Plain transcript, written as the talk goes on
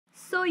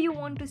though you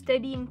want to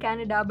study in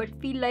Canada but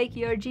feel like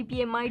your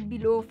GPA might be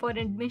low for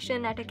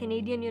admission at a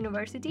Canadian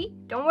university,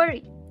 don't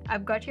worry,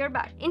 I've got your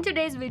back. In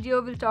today's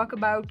video, we'll talk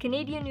about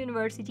Canadian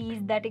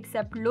universities that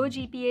accept low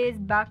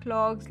GPAs,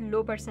 backlogs,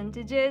 low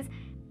percentages,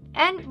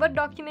 and what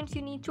documents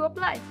you need to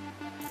apply.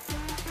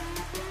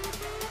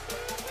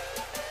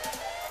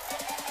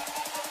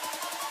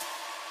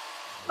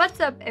 What's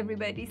up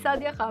everybody,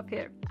 Sadia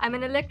here. I'm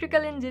an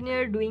electrical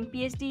engineer doing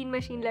Ph.D. in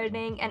machine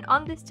learning, and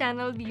on this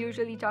channel we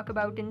usually talk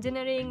about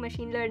engineering,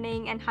 machine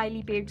learning, and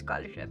highly paid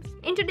scholarships.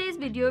 In today's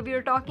video, we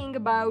are talking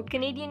about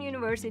Canadian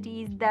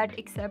universities that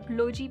accept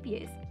low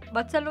GPAs.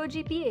 What's a low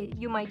GPA,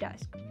 you might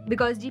ask?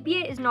 Because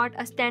GPA is not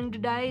a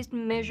standardized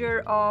measure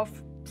of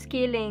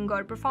scaling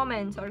or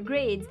performance or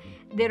grades.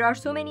 There are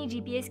so many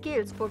GPA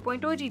scales: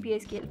 4.0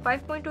 GPA scale,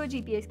 5.0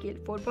 GPA scale,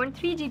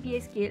 4.3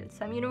 GPA scale.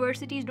 Some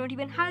universities don't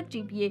even have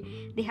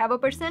GPA, they have a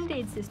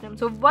percentage system.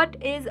 So what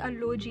is a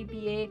low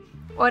GPA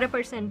or a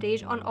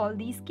percentage on all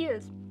these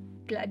scales?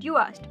 Glad you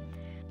asked.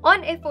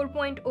 On a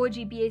 4.0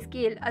 GPA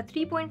scale, a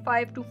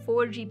 3.5 to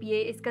 4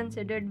 GPA is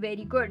considered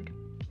very good.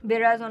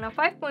 Whereas on a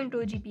 5.0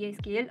 GPA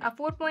scale, a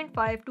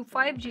 4.5 to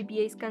 5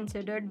 GPA is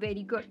considered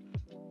very good.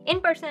 In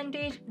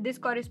percentage, this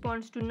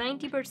corresponds to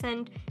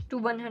 90% to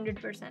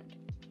 100%.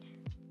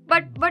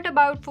 But what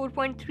about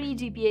 4.3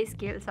 GPA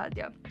scale,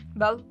 Sadia?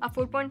 Well, a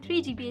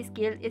 4.3 GPA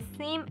scale is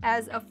same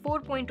as a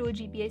 4.0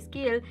 GPA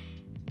scale,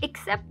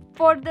 except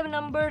for the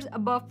numbers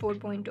above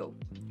 4.0.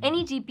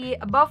 Any GPA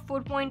above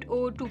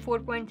 4.0 to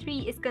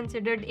 4.3 is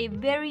considered a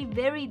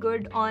very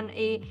good on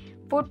a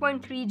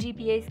 4.3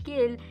 GPA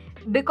scale,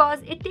 because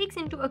it takes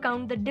into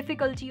account the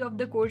difficulty of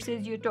the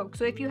courses you took.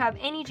 So if you have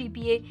any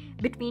GPA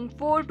between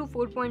 4 to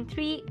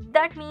 4.3,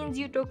 that means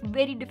you took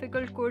very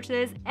difficult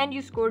courses and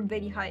you scored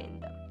very high in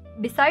them.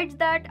 Besides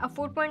that, a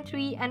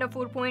 4.3 and a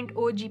 4.0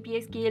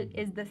 GPA scale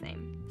is the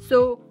same.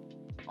 So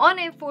on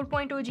a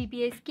 4.0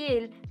 GPA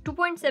scale,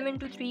 2.7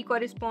 to 3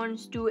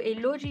 corresponds to a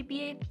low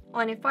GPA.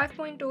 On a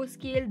 5.0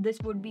 scale, this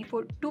would be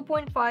for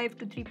 2.5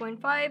 to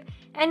 3.5,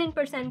 and in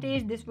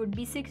percentage, this would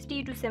be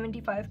 60 to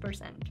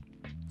 75%.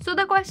 So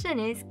the question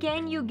is,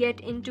 can you get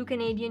into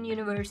Canadian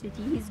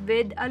universities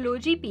with a low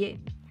GPA?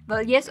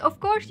 Well, yes, of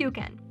course you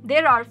can.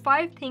 There are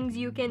 5 things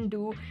you can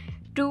do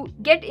to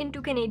get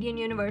into Canadian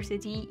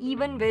university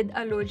even with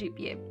a low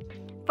GPA.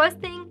 First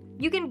thing,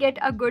 you can get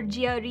a good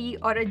GRE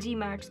or a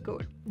GMAT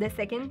score. The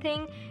second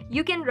thing,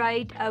 you can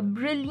write a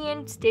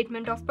brilliant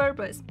statement of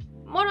purpose.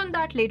 More on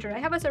that later, I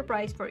have a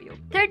surprise for you.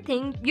 Third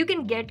thing, you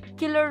can get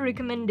killer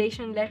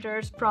recommendation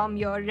letters from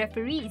your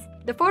referees.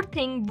 The fourth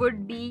thing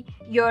would be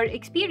your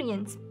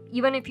experience.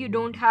 Even if you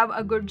don't have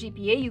a good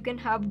GPA, you can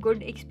have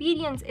good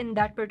experience in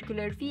that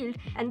particular field,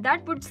 and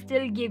that would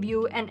still give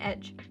you an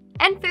edge.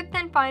 And fifth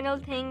and final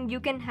thing,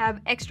 you can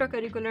have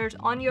extracurriculars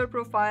on your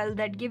profile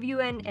that give you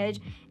an edge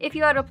if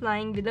you are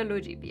applying with a low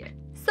GPA.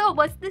 So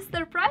what's this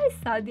surprise,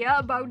 Sadia,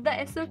 about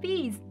the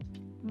SOPs?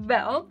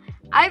 Well,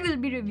 I will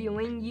be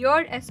reviewing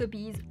your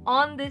SOPs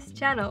on this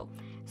channel.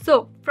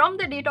 So from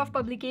the date of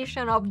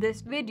publication of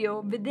this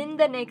video, within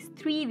the next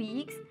 3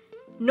 weeks,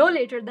 no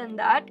later than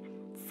that,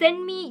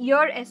 send me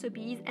your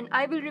SOPs and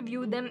I will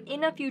review them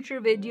in a future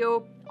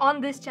video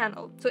on this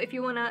channel. So if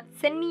you wanna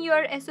send me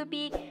your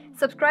SOP,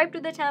 subscribe to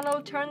the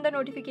channel, turn the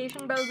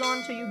notification bells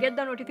on so you get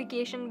the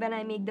notification when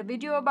I make the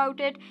video about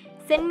it.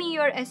 Send me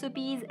your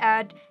SOPs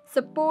at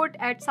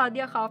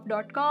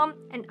support@sadiakhaf.com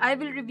and I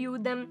will review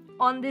them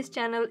on this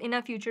channel in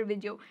a future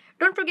video.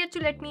 Don't forget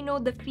to let me know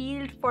the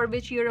field for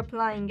which you're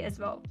applying as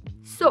well.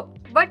 So,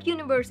 what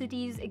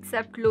universities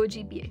accept low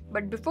GPA?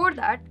 But before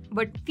that,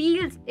 what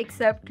fields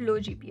accept low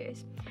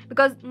GPAs?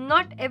 Because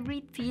not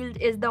every field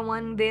is the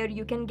one where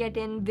you can get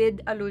in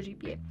with a low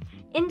GPA.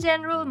 In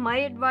general, my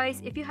advice,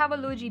 if you have a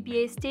low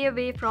GPA, stay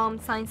away from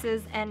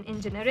sciences and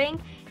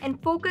engineering and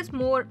focus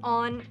more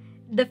on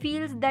the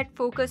fields that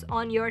focus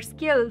on your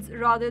skills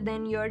rather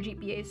than your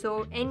GPA.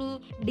 So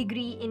any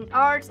degree in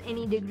arts,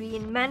 any degree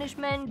in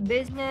management,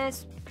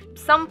 business,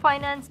 some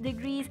finance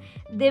degrees,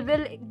 they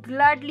will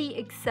gladly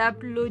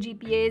accept low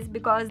GPAs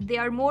because they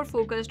are more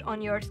focused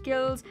on your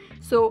skills.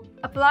 So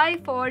apply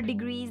for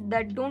degrees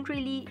that don't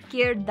really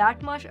care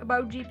that much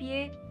about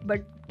GPA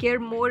but care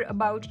more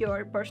about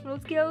your personal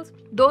skills.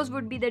 Those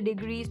would be the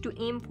degrees to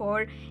aim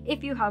for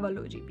if you have a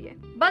low GPA.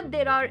 But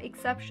there are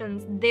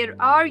exceptions. There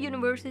are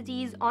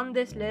universities on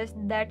this list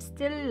that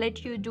still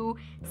let you do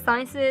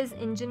sciences,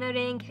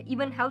 engineering,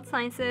 even health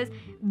sciences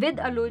with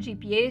a low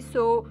GPA.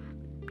 So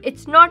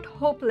it's not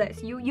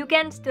hopeless. You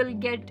can still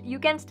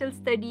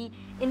study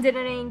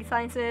engineering,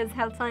 sciences,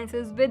 health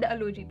sciences with a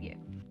low GPA.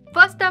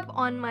 First up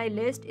on my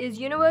list is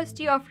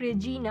University of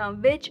Regina,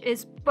 which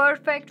is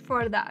perfect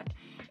for that.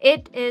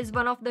 It is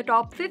one of the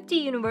top 50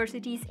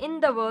 universities in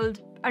the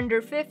world,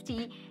 under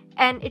 50,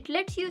 and it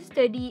lets you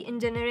study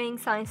engineering,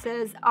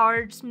 sciences,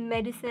 arts,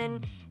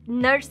 medicine,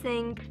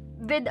 nursing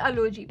with a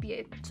low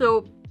GPA.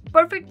 So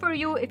perfect for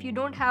you if you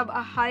don't have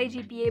a high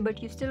GPA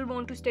but you still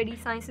want to study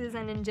sciences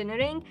and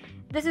engineering.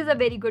 This is a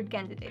very good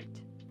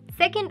candidate.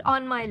 Second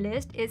on my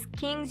list is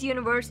King's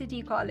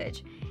University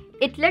College.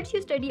 It lets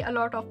you study a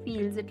lot of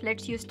fields. It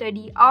lets you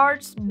study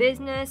arts,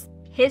 business,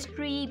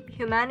 history,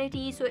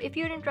 humanities. So if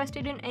you're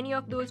interested in any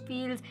of those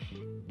fields,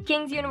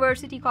 King's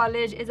University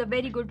College is a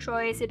very good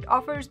choice. It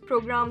offers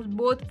programs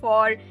both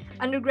for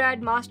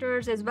undergrad,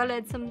 masters, as well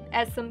as some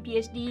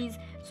PhDs.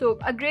 So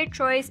a great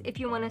choice if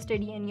you want to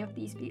study any of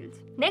these fields.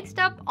 Next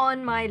up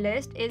on my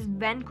list is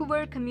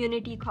Vancouver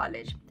Community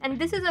College. And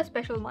this is a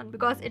special one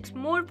because it's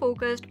more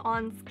focused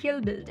on skill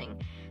building.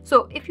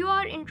 So if you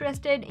are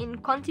interested in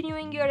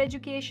continuing your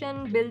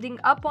education, building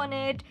up on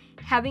it,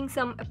 having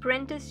some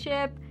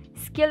apprenticeship,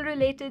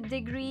 skill-related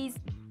degrees,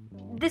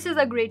 this is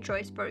a great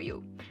choice for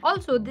you.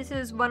 Also, this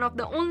is one of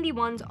the only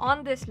ones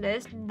on this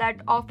list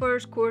that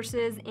offers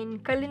courses in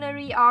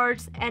culinary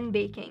arts and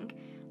baking.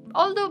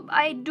 Although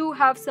I do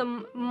have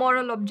some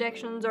moral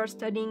objections or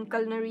studying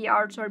culinary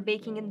arts or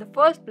baking in the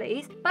first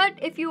place, but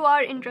if you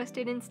are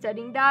interested in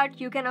studying that,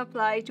 you can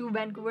apply to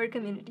Vancouver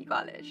Community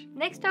College.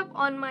 Next up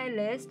on my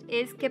list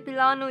is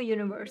Capilano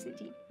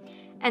University.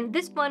 And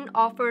this one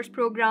offers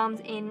programs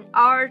in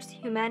arts,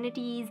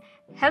 humanities,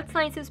 health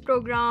sciences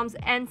programs,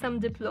 and some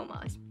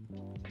diplomas.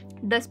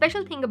 The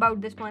special thing about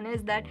this one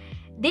is that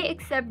they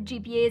accept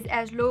GPAs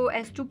as low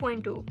as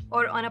 2.2,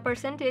 or on a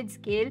percentage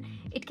scale,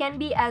 it can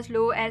be as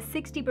low as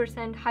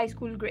 60% high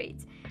school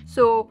grades.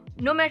 So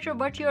no matter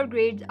what your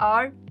grades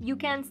are, you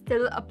can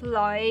still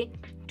apply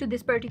to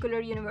this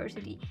particular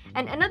university.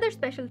 And another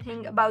special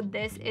thing about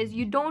this is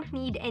you don't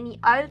need any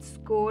IELTS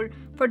score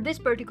for this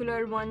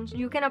particular one.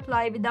 You can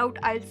apply without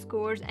IELTS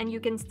scores and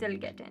you can still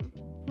get in.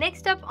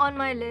 Next up on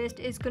my list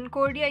is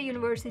Concordia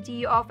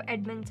University of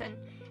Edmonton.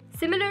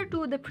 Similar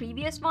to the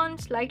previous one,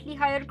 slightly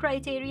higher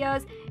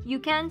criterias, you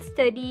can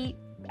study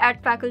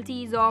at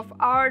faculties of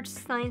arts,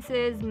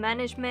 sciences,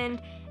 management,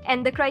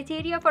 and the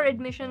criteria for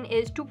admission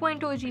is 2.0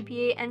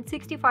 GPA and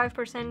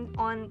 65%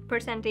 on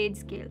percentage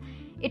scale.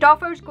 It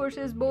offers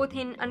courses both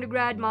in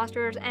undergrad,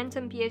 masters, and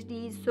some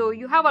PhDs, so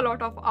you have a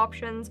lot of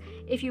options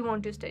if you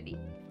want to study.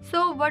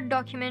 So what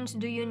documents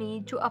do you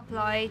need to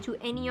apply to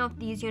any of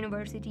these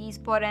universities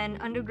for an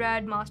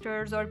undergrad,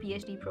 master's, or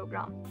PhD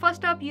program?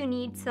 First up, you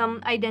need some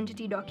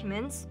identity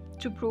documents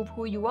to prove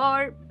who you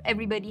are.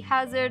 Everybody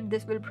has it.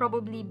 This will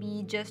probably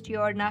be just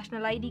your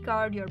national ID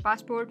card, your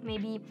passport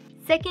maybe.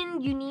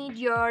 Second, you need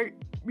your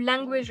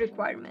language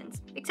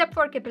requirements, except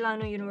for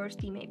Capilano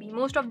University maybe.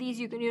 Most of these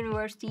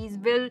universities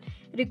will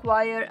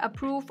require a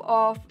proof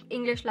of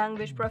English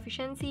language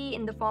proficiency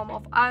in the form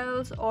of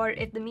IELTS, or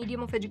if the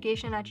medium of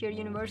education at your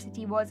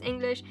university was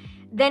English,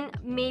 then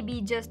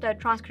maybe just a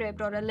transcript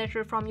or a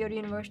letter from your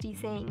university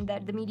saying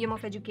that the medium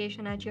of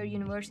education at your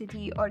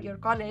university or your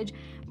college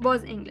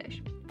was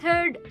English.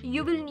 Third,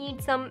 you will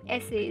need some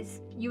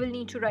essays. You will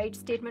need to write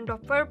statement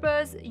of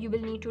purpose. You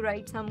will need to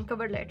write some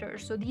cover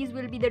letters. So these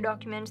will be the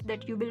documents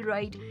that you will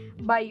write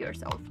by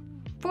yourself.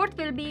 Fourth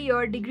will be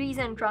your degrees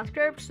and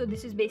transcripts. So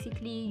this is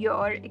basically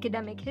your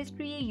academic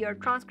history, your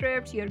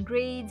transcripts, your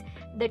grades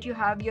that you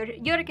have,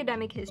 your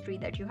academic history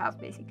that you have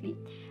basically.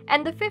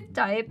 And the fifth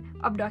type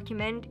of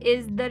document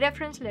is the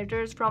reference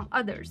letters from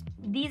others.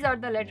 These are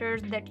the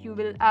letters that you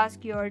will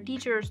ask your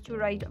teachers to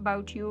write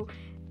about you,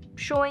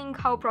 showing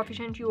how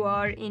proficient you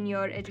are in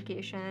your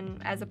education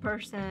as a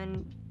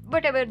person,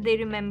 whatever they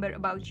remember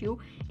about you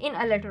in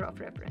a letter of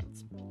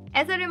reference.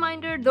 As a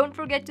reminder, don't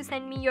forget to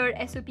send me your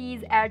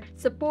SOPs at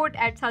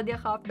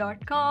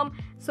support@sadiakhaf.com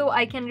so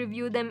I can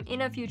review them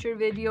in a future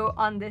video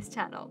on this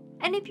channel.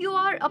 And if you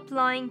are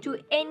applying to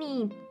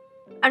any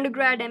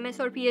undergrad, MS,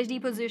 or PhD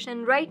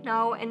position right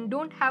now and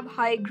don't have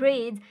high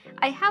grades,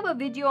 I have a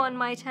video on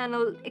my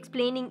channel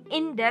explaining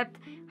in depth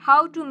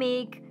how to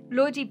make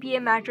low GPA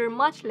matter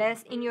much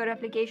less in your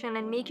application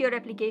and make your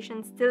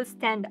application still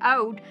stand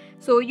out.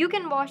 So you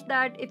can watch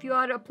that if you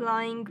are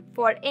applying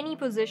for any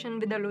position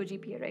with a low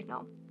GPA right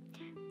now.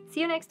 See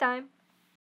you next time.